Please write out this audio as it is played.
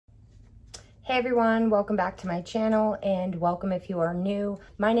Hey everyone, welcome back to my channel and welcome if you are new.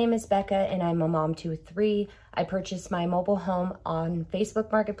 My name is Becca and I'm a mom to 3. I purchased my mobile home on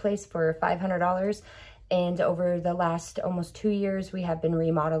Facebook Marketplace for $500 and over the last almost 2 years we have been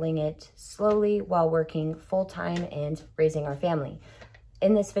remodeling it slowly while working full-time and raising our family.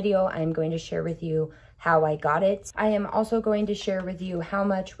 In this video, I'm going to share with you how I got it. I am also going to share with you how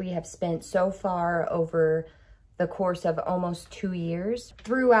much we have spent so far over the course of almost 2 years.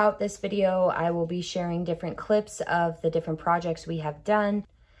 Throughout this video, I will be sharing different clips of the different projects we have done,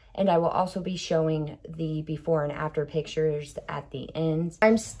 and I will also be showing the before and after pictures at the end.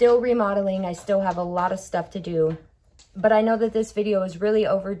 I'm still remodeling. I still have a lot of stuff to do, but I know that this video is really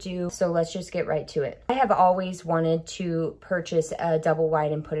overdue, so let's just get right to it. I have always wanted to purchase a double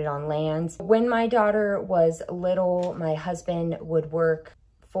wide and put it on land. When my daughter was little, my husband would work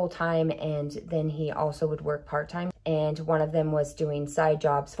full-time and then he also would work part-time, and one of them was doing side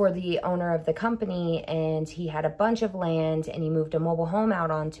jobs for the owner of the company, and he had a bunch of land and he moved a mobile home out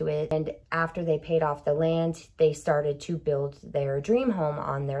onto it, and after they paid off the land they started to build their dream home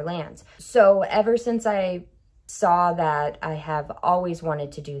on their land. So ever since I saw that, I have always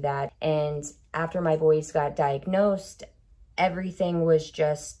wanted to do that, and after my boys got diagnosed, everything was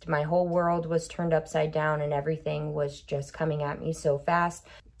just, my whole world was turned upside down and everything was just coming at me so fast.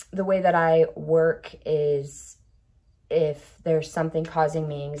 The way that I work is if there's something causing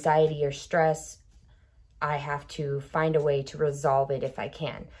me anxiety or stress, I have to find a way to resolve it if I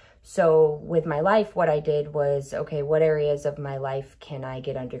can. So with my life, what I did was, okay, what areas of my life can I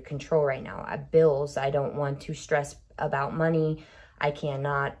get under control right now? Bills, I don't want to stress about money. I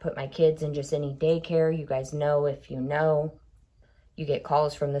cannot put my kids in just any daycare. You guys know, if you know, you get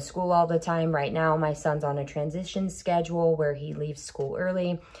calls from the school all the time. Right now, my son's on a transition schedule where he leaves school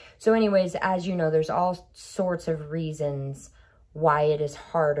early. So anyways, as you know, there's all sorts of reasons why it is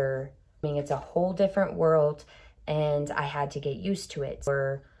harder. I mean, it's a whole different world and I had to get used to it.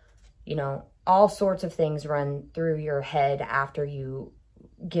 Or, you know, all sorts of things run through your head after you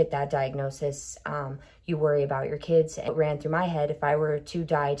get that diagnosis. You worry about your kids. It ran through my head, if I were to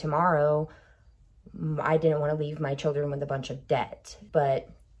die tomorrow, I didn't want to leave my children with a bunch of debt. But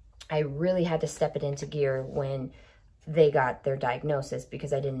I really had to step it into gear when they got their diagnosis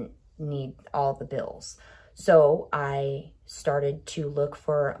because I didn't need all the bills. So I started to look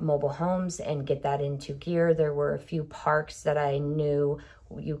for mobile homes and get that into gear. There were a few parks that I knew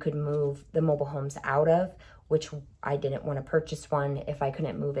you could move the mobile homes out of, which I didn't want to purchase one if I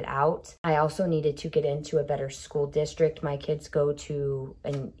couldn't move it out. I also needed to get into a better school district. My kids go to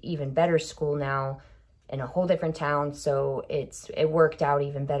an even better school now in a whole different town, so it worked out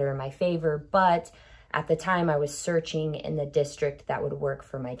even better in my favor. But at the time I was searching in the district that would work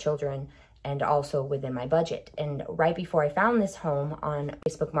for my children and also within my budget. And right before I found this home on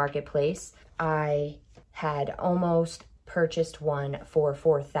Facebook Marketplace, I had almost purchased one for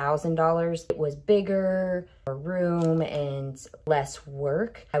 $4,000. It was bigger, more room, and less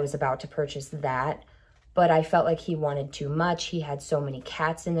work. I was about to purchase that, but I felt like he wanted too much. He had so many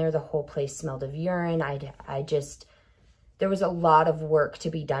cats in there. The whole place smelled of urine. There was a lot of work to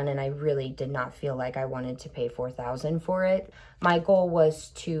be done, and I really did not feel like I wanted to pay $4,000 for it. My goal was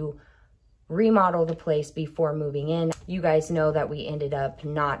to remodel the place before moving in. You guys know that we ended up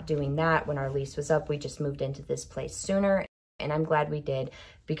not doing that when our lease was up. We just moved into this place sooner, and I'm glad we did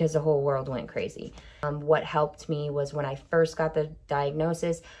because the whole world went crazy. What helped me was when I first got the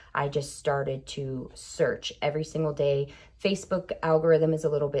diagnosis, I just started to search every single day. Facebook algorithm is a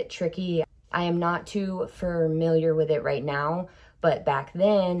little bit tricky. I am not too familiar with it right now, but back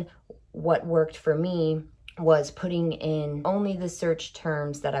then, what worked for me was putting in only the search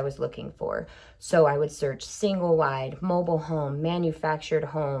terms that I was looking for. So I would search single wide, mobile home, manufactured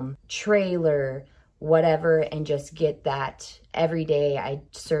home, trailer, whatever, and just get that every day. I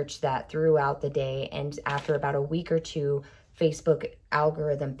searched that throughout the day, and after about a week or two, Facebook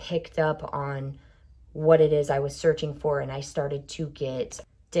algorithm picked up on what it is I was searching for, and I started to get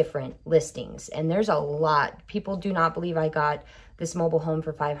different listings. And there's a lot. People do not believe I got this mobile home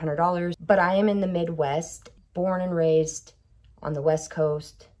for $500, but I am in the Midwest, born and raised on the West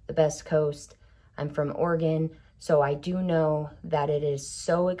Coast, the best coast. I'm from Oregon, so I do know that it is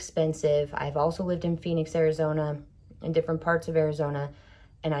so expensive. I've also lived in Phoenix, Arizona, in different parts of Arizona,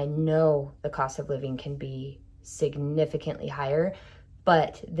 and I know the cost of living can be significantly higher,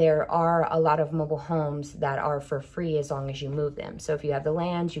 but there are a lot of mobile homes that are for free as long as you move them. So if you have the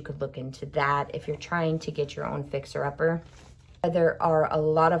land, you could look into that if you're trying to get your own fixer-upper. There are a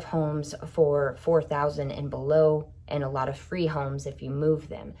lot of homes for $4,000 and below, and a lot of free homes if you move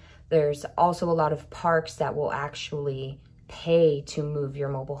them. There's also a lot of parks that will actually pay to move your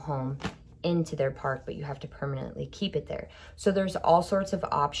mobile home into their park, but you have to permanently keep it there. So there's all sorts of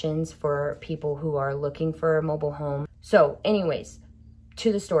options for people who are looking for a mobile home. So anyways,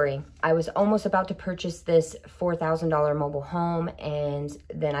 to the story, I was almost about to purchase this $4,000 mobile home, and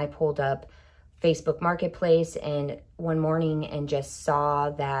then I pulled up Facebook Marketplace and one morning and just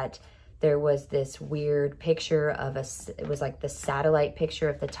saw that there was this weird picture of it was like the satellite picture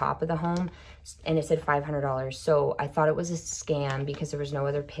of the top of the home, and it said $500. So I thought it was a scam because there was no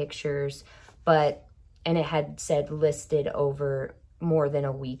other pictures, and it had said listed over more than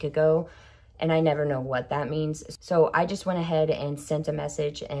a week ago, and I never know what that means. So I just went ahead and sent a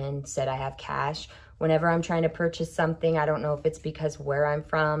message and said I have cash. Whenever I'm trying to purchase something, I don't know if it's because where I'm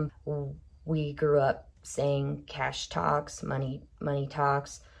from, we grew up saying cash talks, money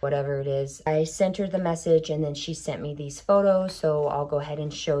talks, whatever it is. I sent her the message and then she sent me these photos. So I'll go ahead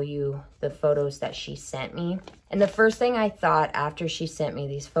and show you the photos that she sent me. And the first thing I thought after she sent me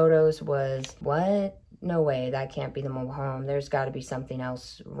these photos was, what? No way, that can't be the mobile home. There's got to be something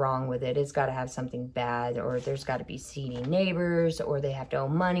else wrong with it. It's got to have something bad, or there's got to be seedy neighbors, or they have to owe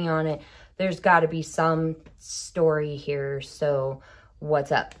money on it. There's got to be some story here. So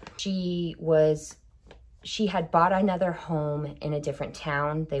what's up? She had bought another home in a different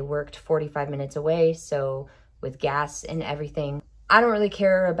town. They worked 45 minutes away, so with gas and everything. I don't really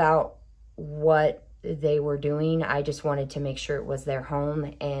care about what they were doing. I just wanted to make sure it was their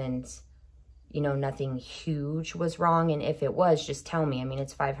home and, you know, nothing huge was wrong. And if it was, just tell me. I mean,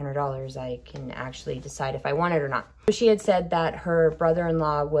 it's $500. I can actually decide if I want it or not. So she had said that her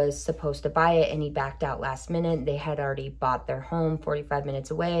brother-in-law was supposed to buy it and he backed out last minute. They had already bought their home 45 minutes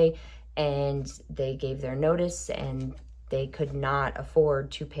away, and they gave their notice and they could not afford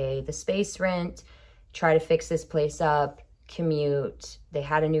to pay the space rent, try to fix this place up, commute. They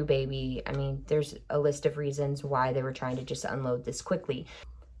had a new baby. I mean, there's a list of reasons why they were trying to just unload this quickly.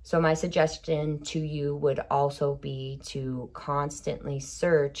 So my suggestion to you would also be to constantly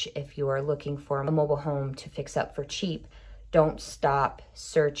search if you are looking for a mobile home to fix up for cheap. Don't stop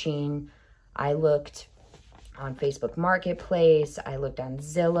searching. I looked on Facebook Marketplace, I looked on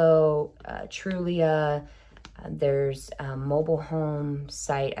Zillow, Trulia, there's a mobile home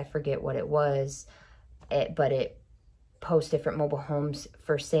site, I forget what it was, but it posts different mobile homes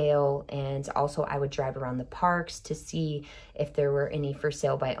for sale. And also I would drive around the parks to see if there were any for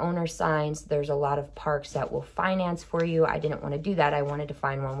sale by owner signs. There's a lot of parks that will finance for you. I didn't want to do that. I wanted to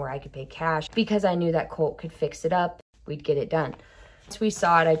find one where I could pay cash because I knew that Colt could fix it up. We'd get it done. Once we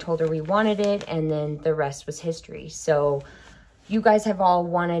saw it, I told her we wanted it, and then the rest was history. So you guys have all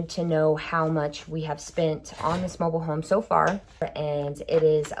wanted to know how much we have spent on this mobile home so far, and it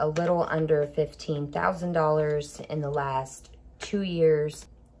is a little under $15,000 in the last 2 years,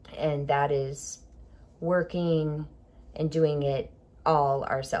 and that is working and doing it all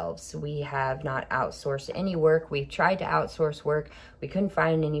ourselves. We have not outsourced any work. We've tried to outsource work. We couldn't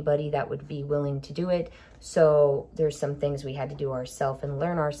find anybody that would be willing to do it. So there's some things we had to do ourselves and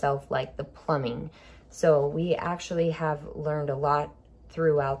learn ourselves, like the plumbing. So we actually have learned a lot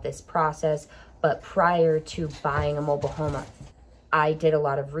throughout this process. But prior to buying a mobile home, I did a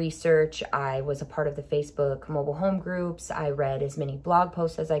lot of research. I was a part of the Facebook mobile home groups. I read as many blog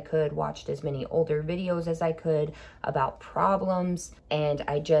posts as I could, watched as many older videos as I could about problems. And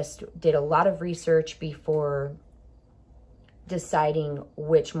I just did a lot of research before deciding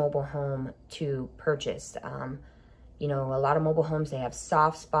which mobile home to purchase. You know, a lot of mobile homes, they have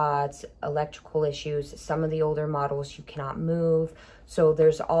soft spots, electrical issues. Some of the older models you cannot move. So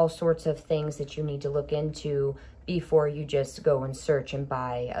there's all sorts of things that you need to look into before you just go and search and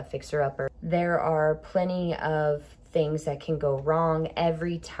buy a fixer-upper. There are plenty of things that can go wrong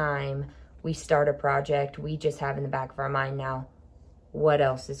every time we start a project. We just have in the back of our mind now, what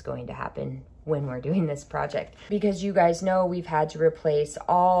else is going to happen when we're doing this project? Because you guys know we've had to replace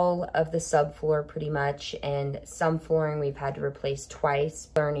all of the subfloor pretty much, and some flooring we've had to replace twice,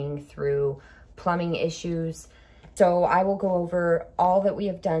 learning through plumbing issues. So I will go over all that we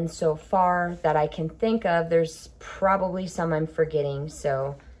have done so far that I can think of. There's probably some I'm forgetting.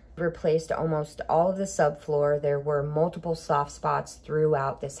 So replaced almost all of the subfloor. There were multiple soft spots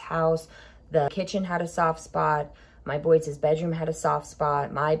throughout this house. The kitchen had a soft spot. My boys' bedroom had a soft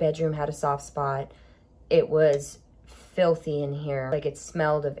spot. My bedroom had a soft spot. It was filthy in here. Like, it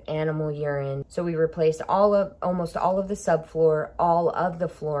smelled of animal urine. So we replaced almost all of the subfloor, all of the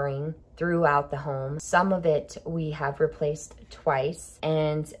flooring throughout the home. Some of it we have replaced twice,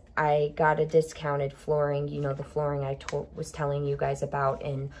 and I got a discounted flooring, you know, the flooring I was telling you guys about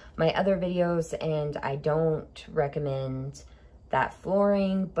in my other videos, and I don't recommend that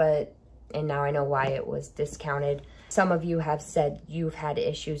flooring, and now I know why it was discounted. Some of you have said you've had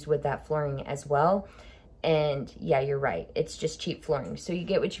issues with that flooring as well. And yeah, you're right. It's just cheap flooring. So you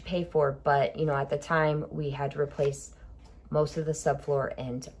get what you pay for. But, you know, at the time we had to replace most of the subfloor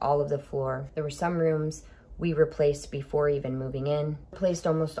and all of the floor. There were some rooms we replaced before even moving in. Replaced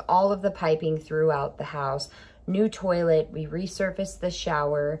almost all of the piping throughout the house. New toilet, we resurfaced the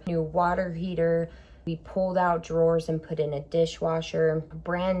shower, new water heater. We pulled out drawers and put in a dishwasher.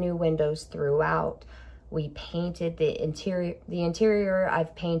 Brand new windows throughout. We painted the interior. The interior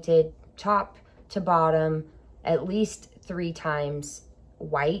I've painted top to bottom at least 3 times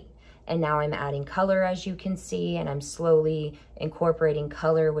white, and now I'm adding color, as you can see, and I'm slowly incorporating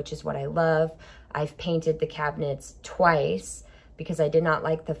color, which is what I love. I've painted the cabinets twice because I did not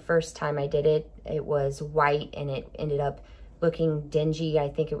like the first time I did it. It was white and it ended up looking dingy. I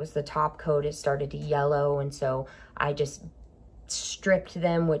think it was the top coat, it started to yellow, and so I just stripped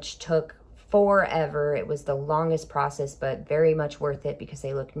them, which took forever. It was the longest process, but very much worth it because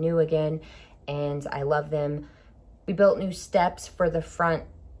they look new again and I love them. We built new steps for the front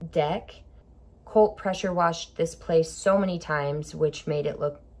deck. Colt pressure washed this place so many times, which made it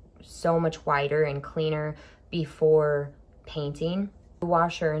look so much whiter and cleaner before painting.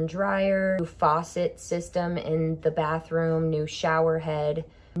 Washer and dryer, new faucet system in the bathroom, new shower head,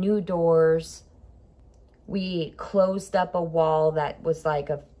 new doors. We closed up a wall that was like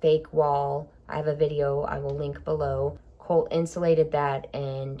a fake wall. I have a video I will link below. Colt insulated that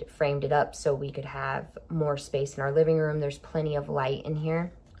and framed it up so we could have more space in our living room. There's plenty of light in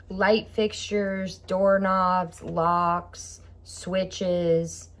here. Light fixtures, doorknobs, locks,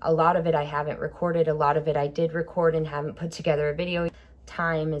 switches. A lot of it I haven't recorded. A lot of it I did record and haven't put together a video.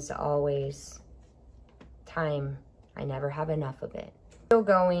 Time is always time. I never have enough of it. Still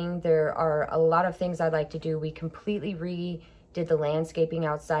going. There are a lot of things I'd like to do. We completely redid the landscaping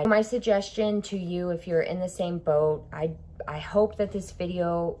outside. My suggestion to you, if you're in the same boat, I hope that this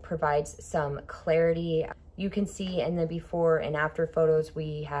video provides some clarity. You can see in the before and after photos,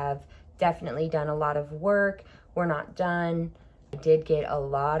 we have definitely done a lot of work. We're not done. I did get a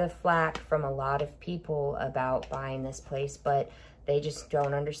lot of flack from a lot of people about buying this place, but they just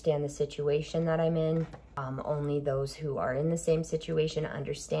don't understand the situation that I'm in. Only those who are in the same situation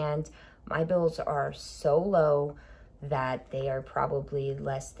understand. My bills are so low that they are probably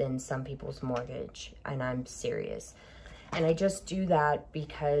less than some people's mortgage, and I'm serious. And I just do that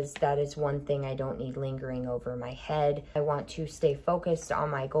because that is one thing I don't need lingering over my head. I want to stay focused on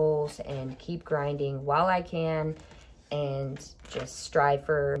my goals and keep grinding while I can and just strive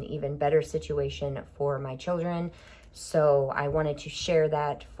for an even better situation for my children. So I wanted to share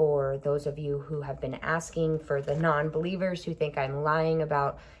that for those of you who have been asking, for the non-believers who think I'm lying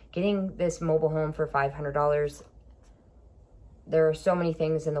about getting this mobile home for $500. There are so many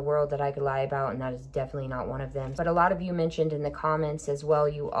things in the world that I could lie about, and that is definitely not one of them. But a lot of you mentioned in the comments as well,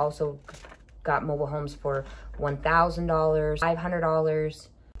 you also got mobile homes for $1,000, $500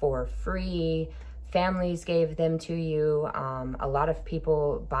 for free. Families gave them to you. A lot of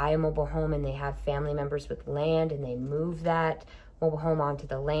people buy a mobile home and they have family members with land and they move that mobile home onto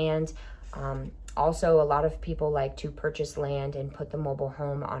the land. Also, a lot of people like to purchase land and put the mobile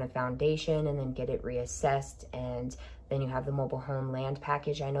home on a foundation and then get it reassessed, and then you have the mobile home land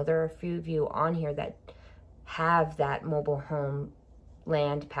package. I know there are a few of you on here that have that mobile home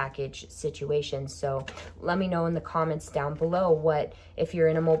land package situation. So let me know in the comments down below if you're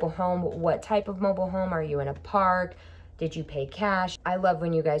in a mobile home, what type of mobile home? Are you in a park? Did you pay cash? I love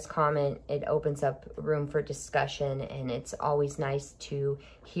when you guys comment. It opens up room for discussion, and it's always nice to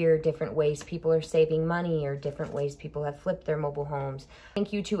hear different ways people are saving money or different ways people have flipped their mobile homes.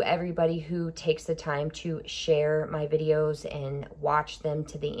 Thank you to everybody who takes the time to share my videos and watch them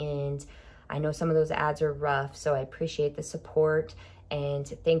to the end. I know some of those ads are rough, so I appreciate the support. And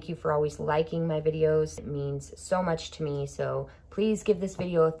thank you for always liking my videos. It means so much to me, so please give this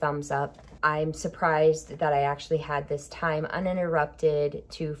video a thumbs up. I'm surprised that I actually had this time uninterrupted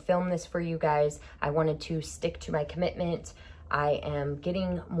to film this for you guys. I wanted to stick to my commitment. I am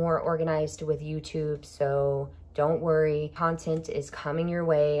getting more organized with YouTube, so don't worry. Content is coming your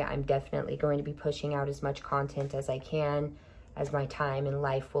way. I'm definitely going to be pushing out as much content as I can, as my time and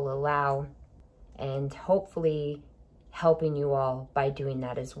life will allow, and hopefully helping you all by doing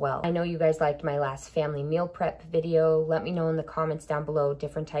that as well. I know you guys liked my last family meal prep video. Let me know in the comments down below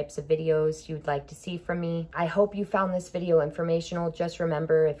different types of videos you'd like to see from me. I hope you found this video informational. Just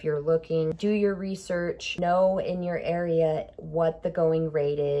remember, if you're looking, do your research, know in your area what the going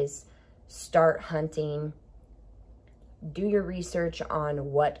rate is, start hunting. do your research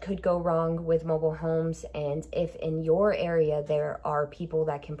on what could go wrong with mobile homes, and if in your area there are people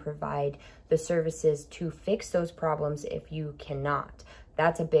that can provide the services to fix those problems if you cannot.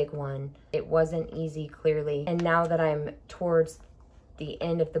 That's a big one. It wasn't easy, clearly. And now that I'm towards the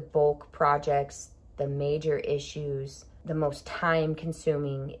end of the bulk projects, the major issues, the most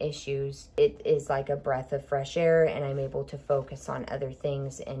time-consuming issues, it is like a breath of fresh air, and I'm able to focus on other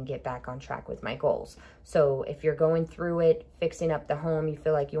things and get back on track with my goals. So if you're going through it, fixing up the home, you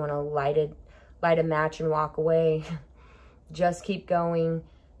feel like you want to light a match and walk away, just keep going.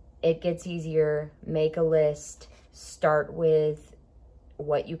 It gets easier. Make a list. Start with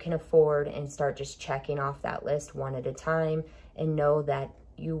what you can afford and start just checking off that list one at a time, and know that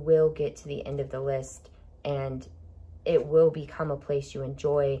you will get to the end of the list and it will become a place you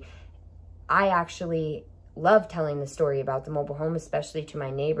enjoy. I actually love telling the story about the mobile home, especially to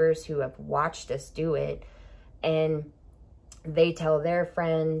my neighbors who have watched us do it, and they tell their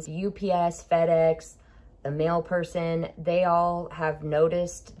friends. UPS, FedEx, the mail person, they all have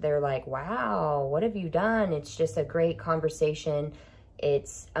noticed. They're like, wow, what have you done? It's just a great conversation.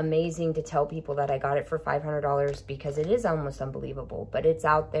 It's amazing to tell people that I got it for $500 because it is almost unbelievable, but it's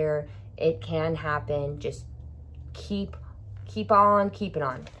out there. It can happen. Just keep on keeping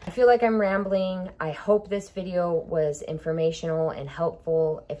on. I feel like I'm rambling. I hope this video was informational and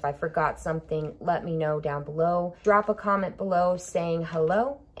helpful. If I forgot something, let me know down below. Drop a comment below saying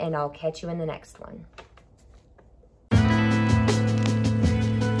hello, and I'll catch you in the next one.